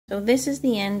So this is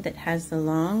the end that has the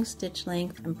long stitch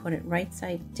length, and put it right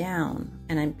side down,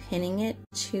 and I'm pinning it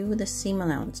to the seam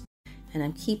allowance, and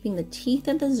I'm keeping the teeth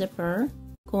of the zipper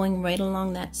going right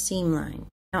along that seam line.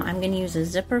 Now I'm going to use a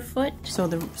zipper foot, so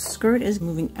the skirt is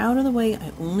moving out of the way.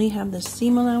 I only have the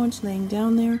seam allowance laying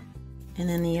down there, and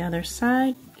then the other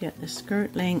side, get the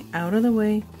skirt laying out of the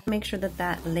way. Make sure that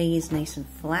that lays nice and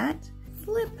flat.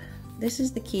 Flip. This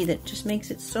is the key that just makes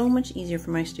it so much easier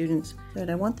for my students. But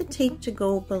I want the tape to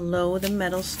go below the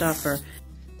metal stopper.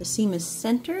 The seam is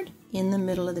centered in the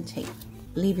middle of the tape.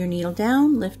 Leave your needle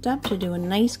down, lift up to do a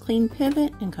nice clean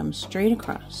pivot, and come straight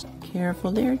across.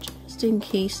 Careful there, just in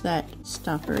case that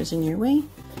stopper is in your way.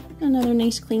 Another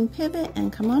nice clean pivot,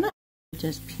 and come on up.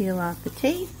 Just peel off the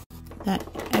tape. That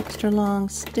extra long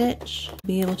stitch,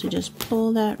 be able to just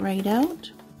pull that right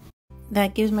out.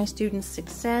 That gives my students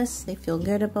success. They feel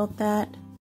good about that.